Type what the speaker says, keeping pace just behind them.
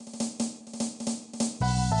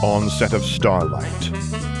Onset of Starlight.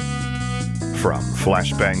 From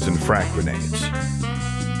Flashbangs and Frag Grenades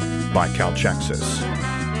by Calchexis.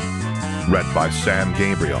 Read by Sam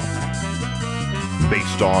Gabriel.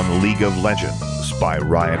 Based on League of Legends by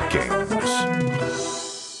Riot Games.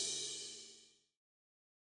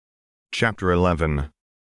 Chapter 11.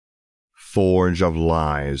 Forge of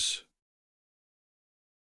Lies.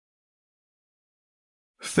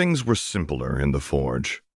 Things were simpler in the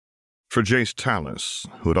Forge. For Jace Talus,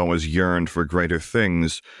 who had always yearned for greater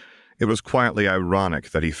things, it was quietly ironic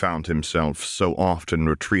that he found himself so often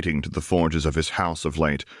retreating to the forges of his house of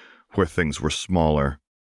late, where things were smaller,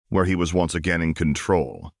 where he was once again in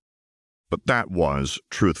control. But that was,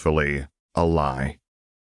 truthfully, a lie.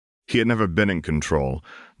 He had never been in control,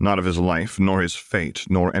 not of his life, nor his fate,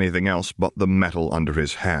 nor anything else but the metal under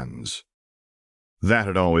his hands. That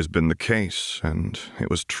had always been the case, and it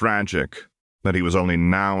was tragic that he was only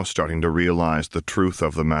now starting to realize the truth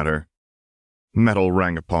of the matter. Metal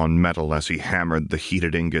rang upon metal as he hammered the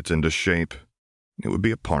heated ingots into shape. It would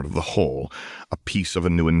be a part of the whole, a piece of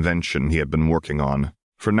a new invention he had been working on.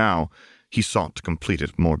 For now, he sought to complete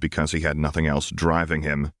it more because he had nothing else driving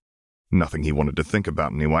him. Nothing he wanted to think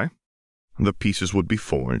about anyway. The pieces would be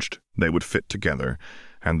forged, they would fit together,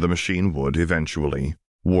 and the machine would, eventually,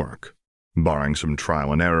 work. Barring some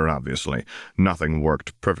trial and error, obviously. Nothing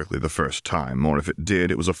worked perfectly the first time, or if it did,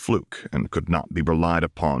 it was a fluke and could not be relied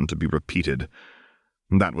upon to be repeated.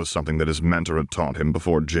 That was something that his mentor had taught him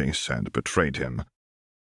before Jace had betrayed him.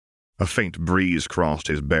 A faint breeze crossed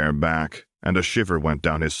his bare back, and a shiver went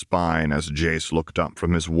down his spine as Jace looked up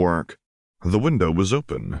from his work. The window was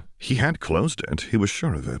open. He had closed it, he was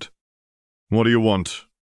sure of it. "What do you want?"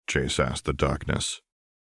 Jace asked the darkness.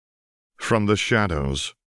 From the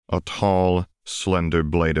shadows, a tall, slender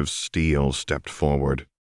blade of steel stepped forward.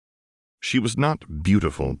 She was not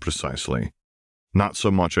beautiful, precisely. Not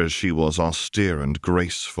so much as she was austere and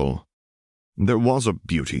graceful. There was a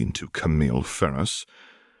beauty to Camille Ferris,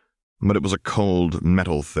 but it was a cold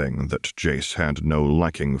metal thing that Jace had no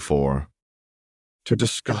liking for. "To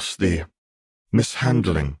discuss the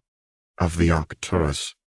mishandling of the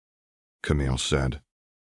Arcturus," Camille said.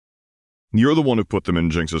 "You're the one who put them in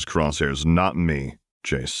Jinx's crosshairs, not me,"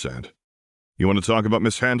 Jace said. "You want to talk about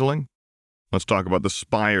mishandling? Let's talk about the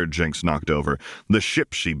spire Jinx knocked over, the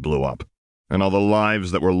ship she blew up, and all the lives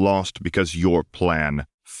that were lost because your plan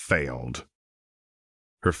failed."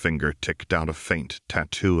 Her finger ticked out a faint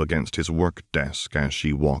tattoo against his work desk as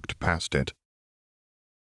she walked past it.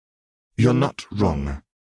 "You're not wrong.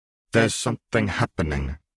 There's something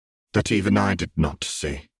happening that even I did not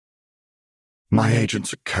see. My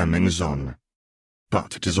agents are comings on,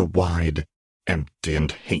 but it is a wide, empty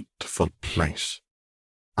and hateful place.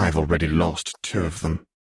 I've already lost 2 of them,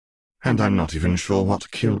 and I'm not even sure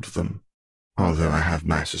what killed them, although I have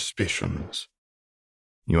my suspicions."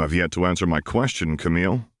 "You have yet to answer my question,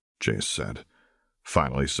 Camille," Jace said,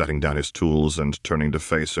 finally setting down his tools and turning to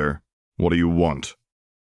face her. "What do you want?"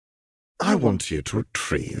 "I want you to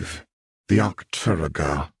retrieve the Arctura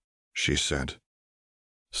girl," she said.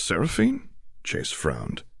 "Seraphine?" Jace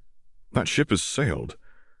frowned. "That ship has sailed.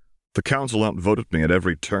 The Council outvoted me at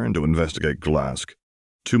every turn to investigate Glask.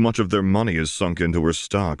 Too much of their money is sunk into her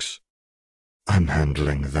stocks." "I'm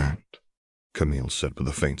handling that," Camille said with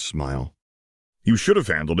a faint smile. "You should have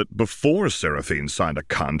handled it before Seraphine signed a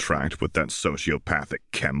contract with that sociopathic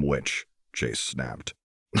chem witch," Jace snapped.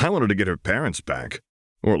 "I wanted to get her parents back,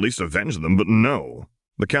 or at least avenge them, but no.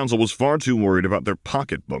 The Council was far too worried about their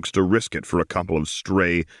pocketbooks to risk it for a couple of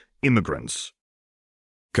stray immigrants."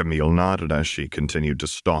 Camille nodded as she continued to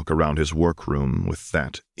stalk around his workroom with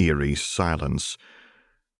that eerie silence.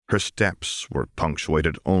 Her steps were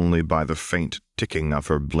punctuated only by the faint ticking of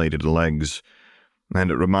her bladed legs, and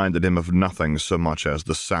it reminded him of nothing so much as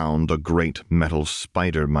the sound a great metal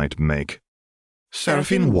spider might make.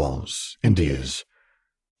 "Seraphine was, and is,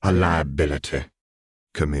 a liability,"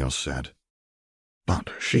 Camille said.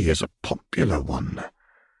 "But she is a popular one.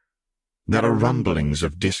 There are rumblings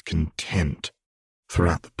of discontent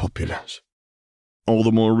throughout the populace." "All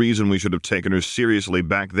the more reason we should have taken her seriously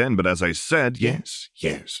back then, but as I said..." Yes.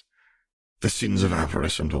 The sins of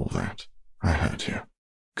avarice and all that. I heard you,"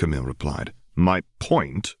 Camille replied. "My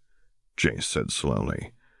point," Jace said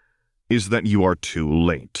slowly, "is that you are too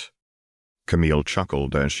late." Camille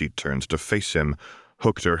chuckled as she turned to face him,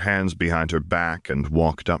 hooked her hands behind her back, and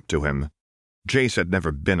walked up to him. Jace had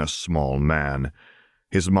never been a small man.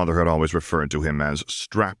 His mother had always referred to him as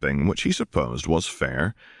strapping, which he supposed was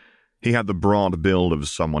fair. He had the broad build of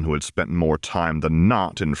someone who had spent more time than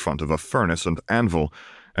not in front of a furnace and anvil,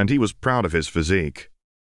 and he was proud of his physique.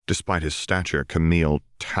 Despite his stature, Camille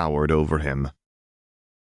towered over him.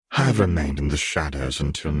 I've remained in the shadows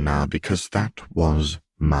until now because that was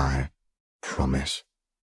my promise,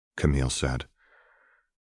 Camille said.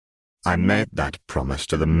 I made that promise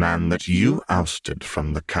to the man that you ousted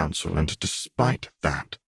from the council, and despite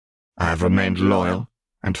that, I have remained loyal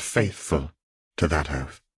and faithful to that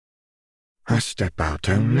oath. I step out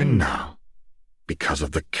only now because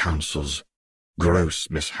of the council's gross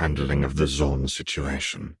mishandling of the Zorn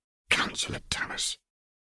situation, Councillor Tallis.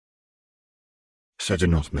 So do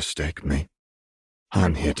not mistake me.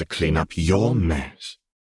 I'm here to clean up your mess,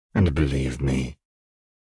 and believe me,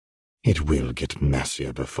 it will get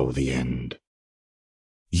messier before the end.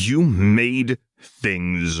 You made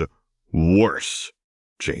things worse,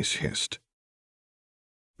 Jace hissed.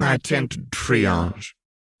 I attempted triage,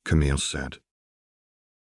 Camille said.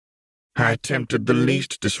 I attempted the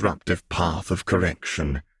least disruptive path of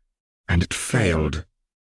correction, and it failed.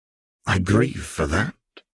 I grieve for that.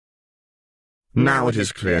 Now it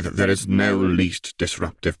is clear that there is no least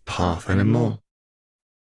disruptive path anymore.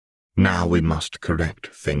 Now we must correct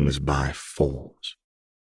things by force.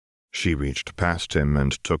 She reached past him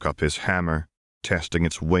and took up his hammer, testing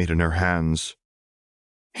its weight in her hands.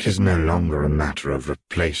 It is no longer a matter of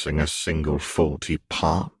replacing a single faulty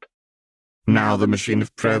part. Now the machine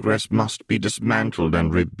of progress must be dismantled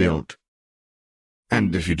and rebuilt.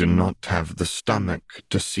 And if you do not have the stomach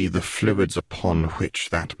to see the fluids upon which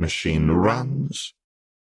that machine runs...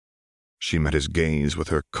 She met his gaze with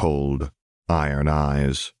her cold, iron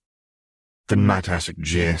eyes. Then might I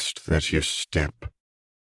suggest that you step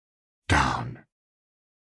down?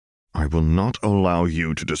 I will not allow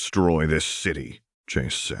you to destroy this city,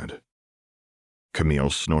 Jace said. Camille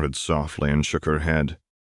snorted softly and shook her head.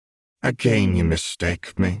 Again you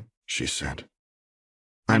mistake me, she said.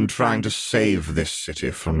 I'm trying to save this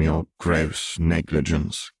city from your gross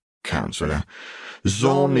negligence, Councillor.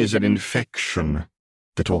 Zorn is an infection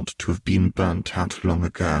that ought to have been burnt out long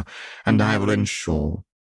ago, and I will ensure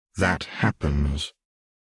that happens.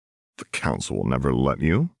 The Council will never let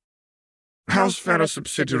you. House Ferris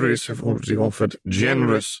subsidiaries have already offered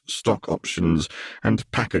generous stock options and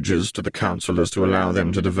packages to the councillors to allow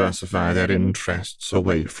them to diversify their interests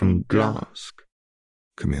away from Glask,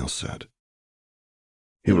 Camille said.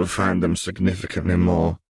 You will find them significantly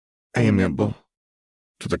more amiable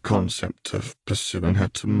to the concept of pursuing her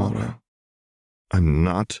tomorrow. I'm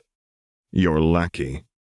not your lackey,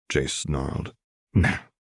 Jace snarled. No,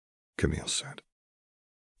 Camille said.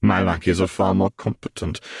 My lackeys are far more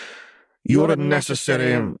competent. You're a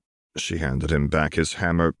necessary... She handed him back his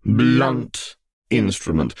hammer. Blunt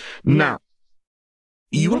instrument. Now,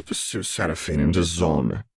 you will pursue Seraphine into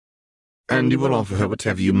Zorn, and you will offer her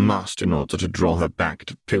whatever you must in order to draw her back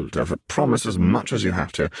to Piltover. Promise as much as you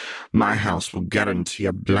have to. My house will guarantee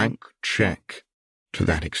a blank check to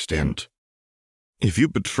that extent. If you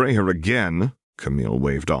betray her again, Camille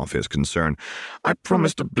waved off his concern, I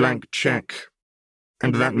promised a blank check,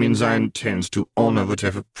 and that means I intend to honor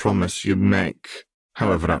whatever promise you make,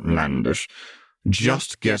 however outlandish.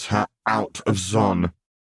 Just get her out of Zorn.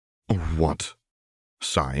 Or what?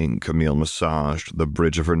 Sighing, Camille massaged the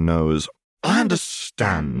bridge of her nose. I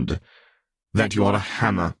understand that you are a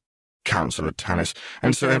hammer, Councillor Tallis,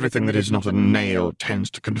 and so everything that is not a nail tends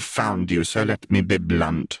to confound you, so let me be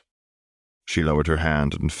blunt. She lowered her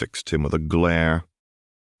hand and fixed him with a glare.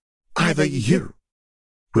 Either you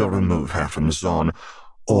will remove her from Zorn,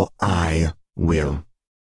 or I will.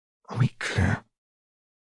 Are we clear?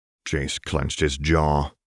 Jace clenched his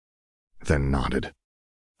jaw, then nodded.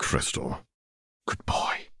 Crystal. Good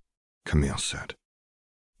boy, Camille said.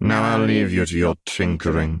 Now I'll leave you to your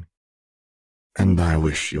tinkering, and I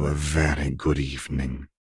wish you a very good evening.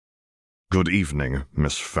 Good evening,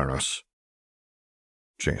 Miss Ferris,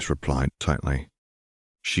 Jace replied tightly.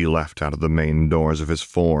 She left out of the main doors of his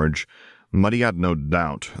forge, but he had no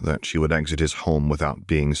doubt that she would exit his home without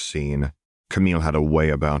being seen. Camille had a way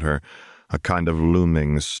about her, a kind of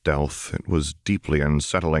looming stealth. It was deeply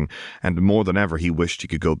unsettling, and more than ever he wished he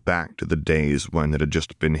could go back to the days when it had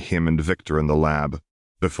just been him and Victor in the lab,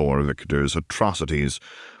 before Victor's atrocities,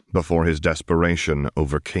 before his desperation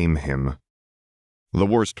overcame him. The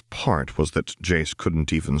worst part was that Jace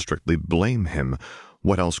couldn't even strictly blame him.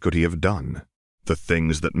 What else could he have done? The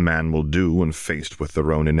things that man will do when faced with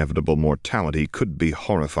their own inevitable mortality could be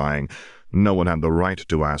horrifying. No one had the right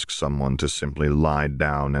to ask someone to simply lie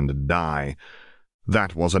down and die.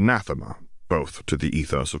 That was anathema, both to the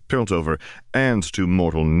ethos of Piltover and to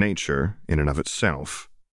mortal nature in and of itself.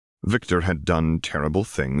 Victor had done terrible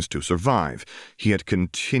things to survive. He had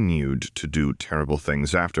continued to do terrible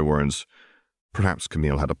things afterwards. Perhaps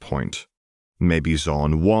Camille had a point. Maybe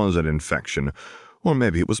Zorn was an infection, or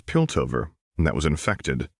maybe it was Piltover that was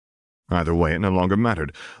infected. Either way, it no longer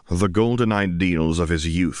mattered. The golden ideals of his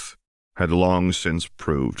youth had long since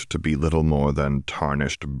proved to be little more than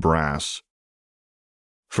tarnished brass.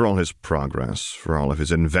 For all his progress, for all of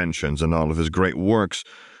his inventions and all of his great works,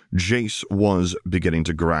 Jace was beginning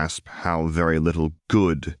to grasp how very little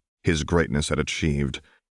good his greatness had achieved.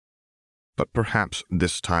 But perhaps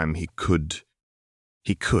this time he could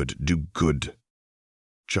do good.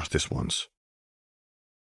 Just this once.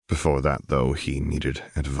 Before that, though, he needed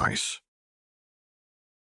advice.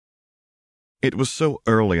 It was so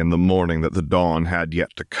early in the morning that the dawn had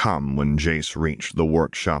yet to come when Jace reached the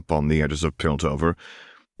workshop on the edges of Piltover.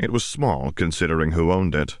 It was small, considering who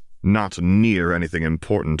owned it. Not near anything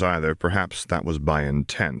important either. Perhaps that was by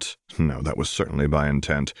intent. No, that was certainly by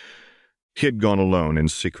intent. He had gone alone in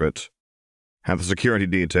secret. Had the security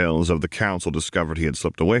details of the council discovered he had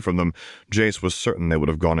slipped away from them, Jace was certain they would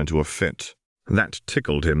have gone into a fit. That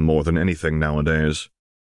tickled him more than anything nowadays.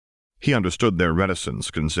 He understood their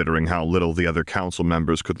reticence, considering how little the other council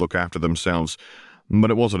members could look after themselves,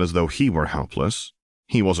 but it wasn't as though he were helpless.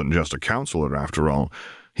 He wasn't just a counselor, after all.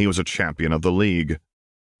 He was a champion of the League.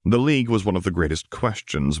 The League was one of the greatest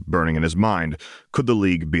questions burning in his mind. Could the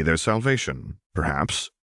League be their salvation? Perhaps.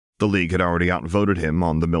 The League had already outvoted him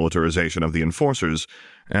on the militarization of the Enforcers,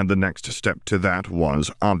 and the next step to that was,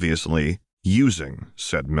 obviously, using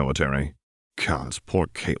said military. Gods, poor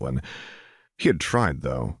Caitlin. He had tried,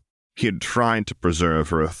 though. He had tried to preserve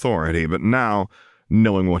her authority, but now,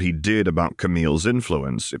 knowing what he did about Camille's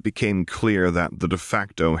influence, it became clear that the de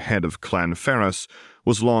facto head of Clan Ferris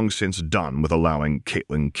was long since done with allowing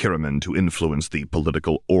Caitlin Kiriman to influence the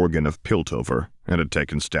political organ of Piltover, and had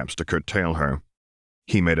taken steps to curtail her.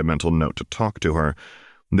 He made a mental note to talk to her.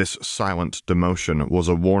 This silent demotion was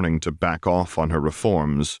a warning to back off on her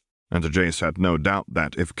reforms, and Jace had no doubt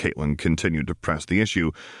that if Caitlin continued to press the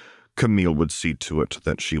issue, Camille would see to it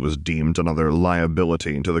that she was deemed another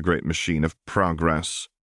liability to the great machine of progress.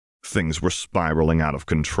 Things were spiraling out of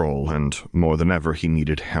control, and more than ever he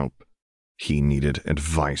needed help. He needed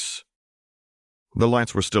advice. The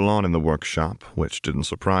lights were still on in the workshop, which didn't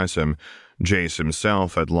surprise him. Jace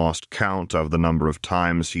himself had lost count of the number of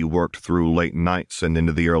times he worked through late nights and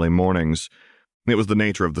into the early mornings. It was the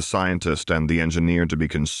nature of the scientist and the engineer to be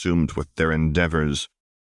consumed with their endeavors.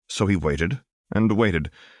 So he waited and waited,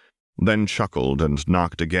 then chuckled and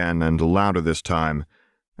knocked again and louder this time,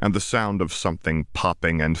 and the sound of something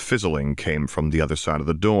popping and fizzling came from the other side of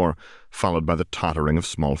the door, followed by the tottering of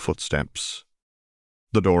small footsteps.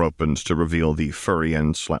 The door opened to reveal the furry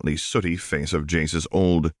and slightly sooty face of Jace's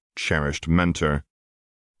old, cherished mentor.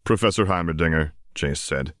 "Professor Heimerdinger," Jace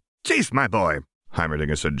said. "Jace, my boy,"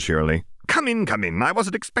 Heimerdinger said cheerily. Come in. I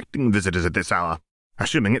wasn't expecting visitors at this hour.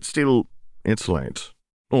 Assuming it's still..." "It's late.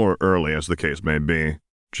 Or early, as the case may be,"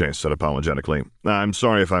 Jace said apologetically. "I'm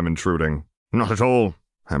sorry if I'm intruding." "Not at all,"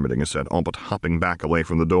 Heimerdinger said, all but hopping back away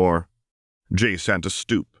from the door. Jace had to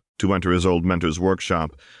stoop to enter his old mentor's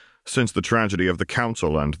workshop. Since the tragedy of the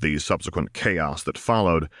council and the subsequent chaos that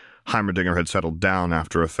followed, Heimerdinger had settled down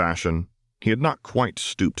after a fashion. He had not quite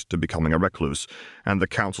stooped to becoming a recluse, and the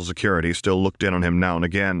council security still looked in on him now and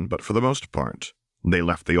again, but for the most part, they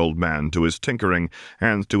left the old man to his tinkering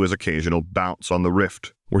and to his occasional bouts on the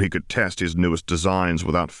rift, where he could test his newest designs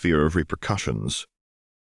without fear of repercussions.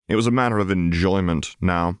 It was a matter of enjoyment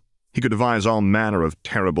now. He could devise all manner of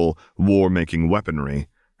terrible, war-making weaponry,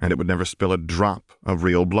 and it would never spill a drop of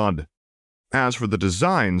real blood. As for the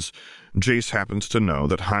designs, Jace happens to know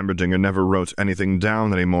that Heimerdinger never wrote anything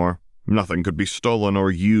down anymore. Nothing could be stolen or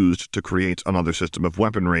used to create another system of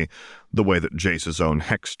weaponry, the way that Jace's own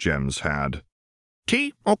hex gems had.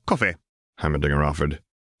 "Tea or coffee?" Heimerdinger offered.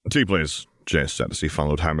 "Tea, please," Jace said as he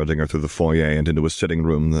followed Heimerdinger through the foyer and into a sitting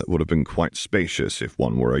room that would have been quite spacious if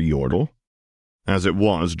one were a yordle. As it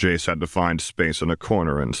was, Jace had to find space in a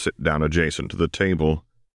corner and sit down adjacent to the table.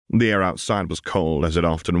 The air outside was cold, as it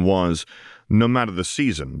often was. No matter the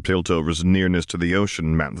season, Piltover's nearness to the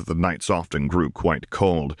ocean meant that the nights often grew quite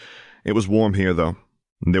cold. It was warm here, though.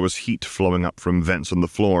 There was heat flowing up from vents on the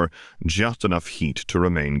floor, just enough heat to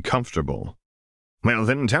remain comfortable. "Well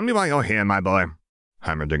then, tell me why you're here, my boy,"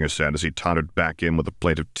 Heimerdinger said as he tottered back in with a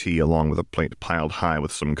plate of tea along with a plate piled high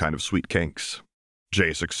with some kind of sweet cakes.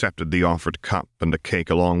 Jace accepted the offered cup and a cake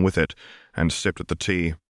along with it, and sipped at the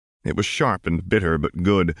tea. It was sharp and bitter, but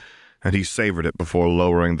good, and he savored it before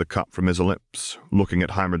lowering the cup from his lips, looking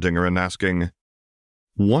at Heimerdinger and asking,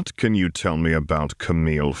 "What can you tell me about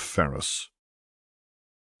Camille Ferris?"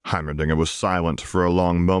 Heimerdinger was silent for a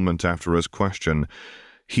long moment after his question.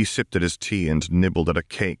 He sipped at his tea and nibbled at a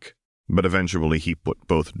cake, but eventually he put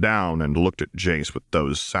both down and looked at Jace with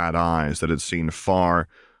those sad eyes that had seen far,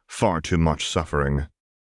 far too much suffering.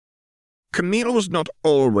 Camille was not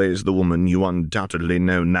always the woman you undoubtedly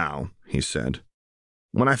know now, he said.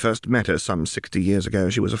 When I first met her some 60 years ago,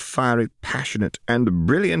 she was a fiery, passionate, and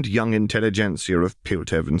brilliant young intelligentsia of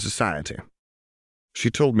Piltover society. She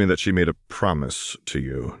told me that she made a promise to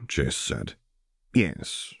you, Jace said.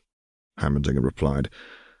 Yes, Heimerdinger replied,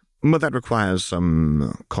 but that requires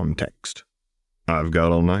some context. I've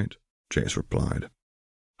got all night, Jace replied.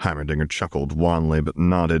 Heimerdinger chuckled wanly but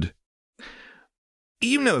nodded.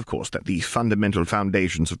 You know, of course, that the fundamental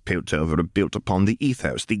foundations of Piltover are built upon the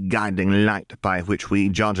ethos, the guiding light by which we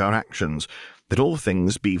judge our actions, that all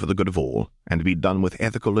things be for the good of all, and be done with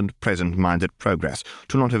ethical and present-minded progress,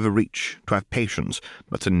 to not overreach, to have patience,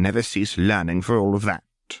 but to never cease learning for all of that.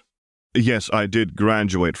 Yes, I did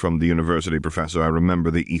graduate from the university, Professor. I remember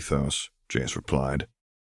the ethos, Jace replied.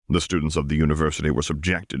 The students of the university were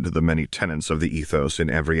subjected to the many tenets of the ethos in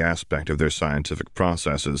every aspect of their scientific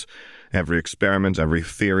processes. Every experiment, every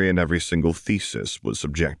theory, and every single thesis was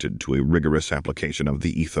subjected to a rigorous application of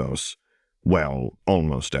the ethos. Well,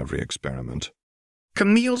 almost every experiment.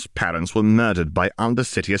 Camille's parents were murdered by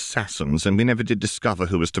Undercity assassins, and we never did discover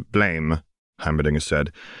who was to blame, Heimerdinger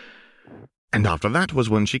said. And after that was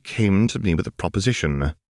when she came to me with a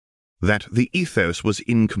proposition. That the ethos was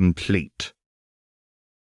incomplete.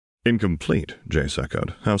 Incomplete, Jace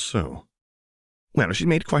echoed. How so? Well, she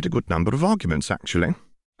made quite a good number of arguments, actually,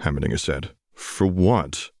 Heimerdinger said. For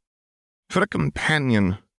what? For a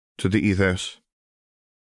companion to the ethos.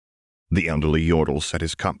 The elderly Yordle set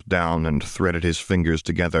his cup down and threaded his fingers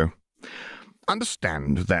together.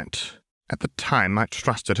 Understand that, at the time, I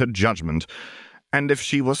trusted her judgment, and if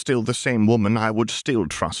she was still the same woman, I would still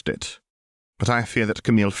trust it. But I fear that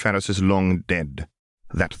Camille Ferris is long dead.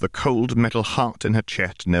 That the cold metal heart in her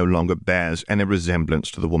chest no longer bears any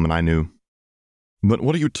resemblance to the woman I knew. But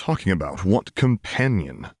what are you talking about? What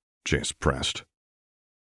companion? Jace pressed.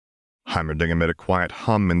 Heimerdinger made a quiet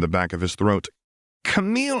hum in the back of his throat.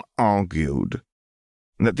 Camille argued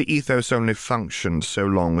that the ethos only functioned so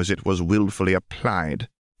long as it was willfully applied,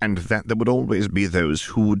 and that there would always be those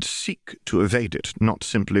who would seek to evade it, not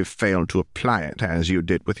simply fail to apply it as you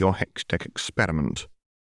did with your Hextech experiment.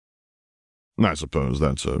 I suppose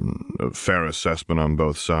that's a fair assessment on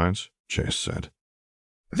both sides, Jace said.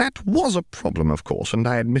 That was a problem, of course, and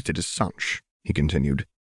I admit it as such, he continued.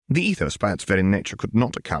 The ethos by its very nature could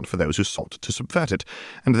not account for those who sought to subvert it,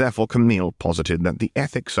 and therefore Camille posited that the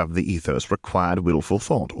ethics of the ethos required willful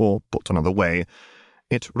thought, or, put another way,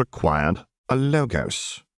 it required a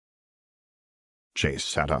logos. Jace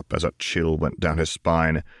sat up as a chill went down his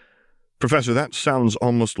spine. Professor, that sounds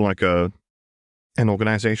almost like an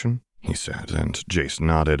organization, he said, and Jace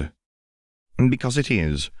nodded. Because it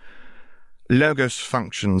is. Logos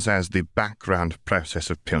functions as the background process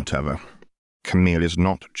of Piltover. Camille is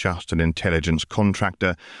not just an intelligence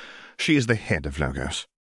contractor, she is the head of Logos.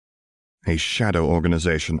 A shadow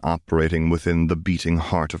organization operating within the beating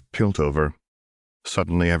heart of Piltover.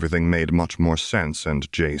 Suddenly everything made much more sense,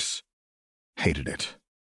 and Jace hated it.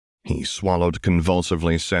 He swallowed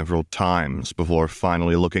convulsively several times before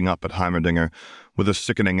finally looking up at Heimerdinger with a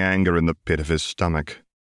sickening anger in the pit of his stomach.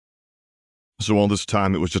 So all this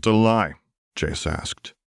time it was just a lie, Jace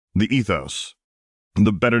asked. The ethos,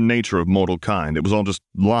 the better nature of mortal kind, it was all just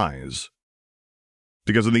lies.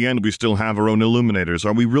 Because in the end we still have our own illuminators.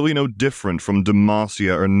 Are we really no different from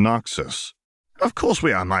Demacia or Noxus? Of course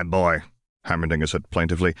we are, my boy, Heimerdinger said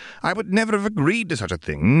plaintively. I would never have agreed to such a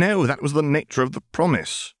thing. No, that was the nature of the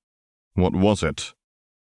promise. What was it?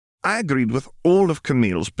 I agreed with all of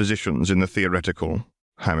Camille's positions in the theoretical,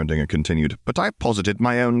 Heimerdinger continued, but I posited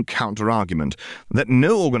my own counter-argument, that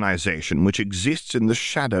no organization which exists in the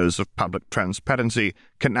shadows of public transparency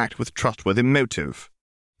can act with trustworthy motive,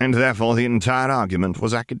 and therefore the entire argument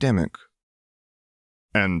was academic.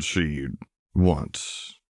 And she, what,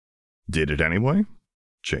 did it anyway?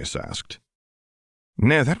 Jace asked.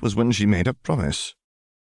 No, that was when she made her promise.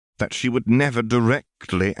 That she would never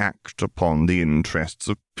directly act upon the interests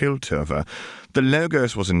of Piltover. The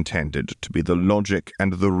Logos was intended to be the logic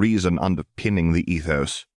and the reason underpinning the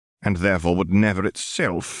ethos, and therefore would never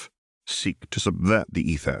itself seek to subvert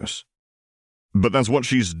the ethos. But that's what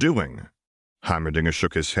she's doing. Heimerdinger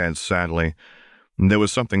shook his head sadly. There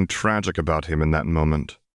was something tragic about him in that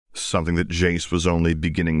moment, something that Jace was only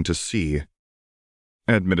beginning to see.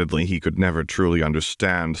 Admittedly, he could never truly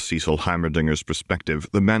understand Cecil Heimerdinger's perspective.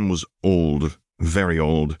 The man was old, very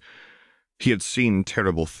old. He had seen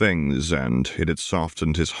terrible things, and it had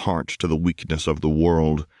softened his heart to the weakness of the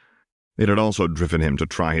world. It had also driven him to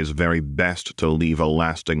try his very best to leave a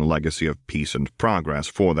lasting legacy of peace and progress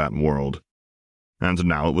for that world. And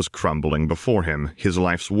now it was crumbling before him, his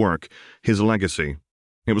life's work, his legacy.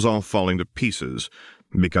 It was all falling to pieces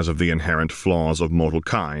because of the inherent flaws of mortal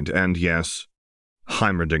kind, and yes,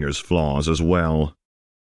 Heimerdinger's flaws as well.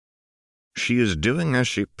 "She is doing as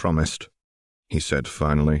she promised," he said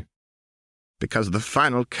finally. "Because the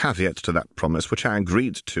final caveat to that promise, which I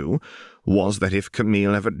agreed to, was that if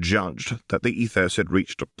Camille ever judged that the ethos had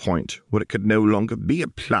reached a point where it could no longer be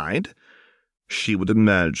applied, she would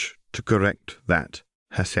emerge to correct that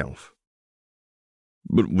herself."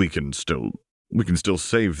 "But we can still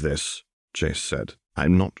save this," Jace said.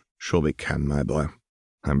 "I'm not sure we can, my boy,"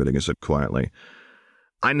 Heimerdinger said quietly.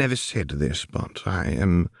 "I never said this, but I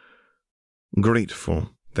am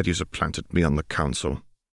grateful that you supplanted me on the council.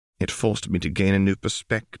 It forced me to gain a new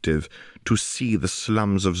perspective, to see the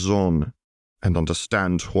slums of Zorn, and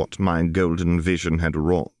understand what my golden vision had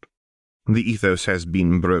wrought. The ethos has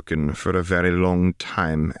been broken for a very long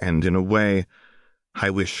time, and in a way,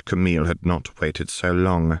 I wish Camille had not waited so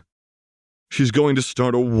long." "She's going to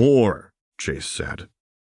start a war," Jace said.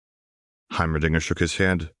 Heimerdinger shook his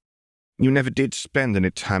head. "You never did spend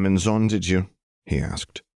any time in Zorn, did you?" he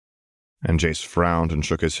asked. And Jace frowned and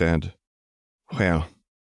shook his head. "Well,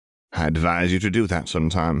 I advise you to do that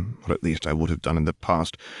sometime, or at least I would have done in the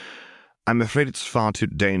past. I'm afraid it's far too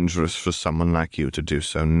dangerous for someone like you to do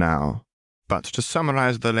so now. But to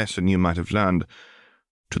summarize the lesson you might have learned,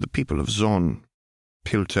 to the people of Zorn,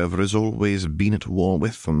 Piltover has always been at war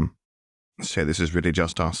with them. So this is really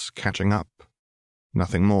just us catching up.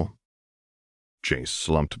 Nothing more." Jace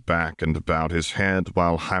slumped back and bowed his head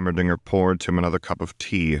while Heimerdinger poured him another cup of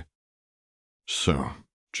tea. "So,"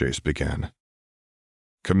 Jace began,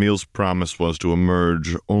 "Camille's promise was to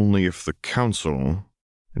emerge only if the council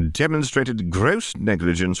demonstrated gross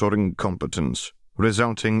negligence or incompetence,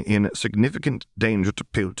 resulting in significant danger to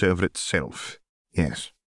Piltover itself."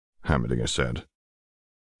 "Yes," Heimerdinger said.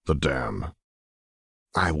 "The dam."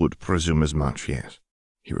 "I would presume as much, yes,"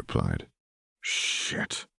 he replied.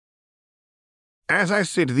 "Shit." "As I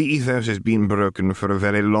said, the ethos has been broken for a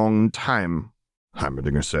very long time,"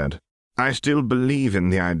 Heimerdinger said. "I still believe in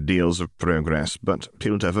the ideals of progress, but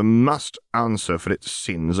Piltover must answer for its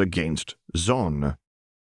sins against Zorn."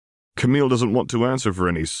 "Camille doesn't want to answer for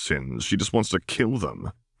any sins. She just wants to kill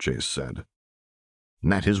them," Jace said.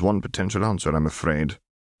 "That is one potential answer, I'm afraid,"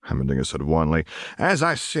 Heimerdinger said wanly. "As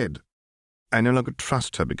I said, I no longer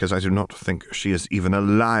trust her because I do not think she is even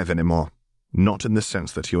alive anymore. Not in the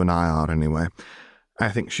sense that you and I are, anyway. I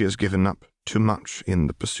think she has given up too much in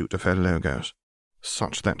the pursuit of her logos,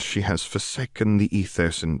 such that she has forsaken the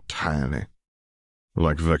ethos entirely."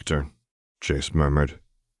 "Like Victor," Jace murmured.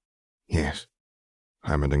 "Yes,"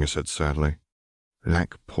 Heimerdinger said sadly.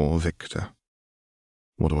 "Like poor Victor."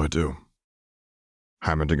 "What do I do?"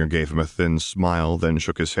 Heimerdinger gave him a thin smile, then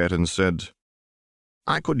shook his head and said,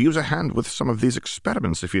 "I could use a hand with some of these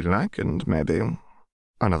experiments if you'd like, and maybe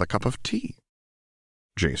another cup of tea."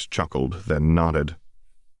 Jace chuckled, then nodded.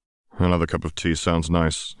 "Another cup of tea sounds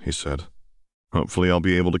nice," he said. "Hopefully I'll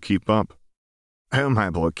be able to keep up." "Oh, my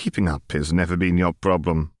boy, keeping up has never been your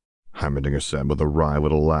problem," Heimerdinger said with a wry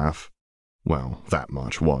little laugh. Well, that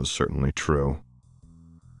much was certainly true.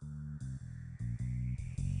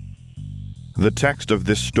 The text of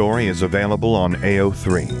this story is available on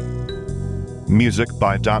AO3. Music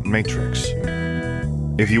by Dot Matrix.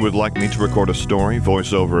 If you would like me to record a story,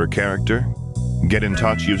 voice over a character, get in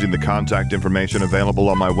touch using the contact information available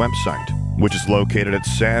on my website, which is located at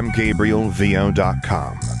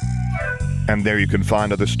samgabrielvo.com. And there you can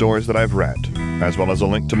find other stories that I've read, as well as a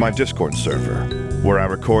link to my Discord server, where I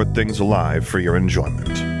record things live for your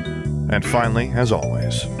enjoyment. And finally, as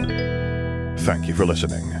always, thank you for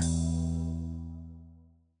listening.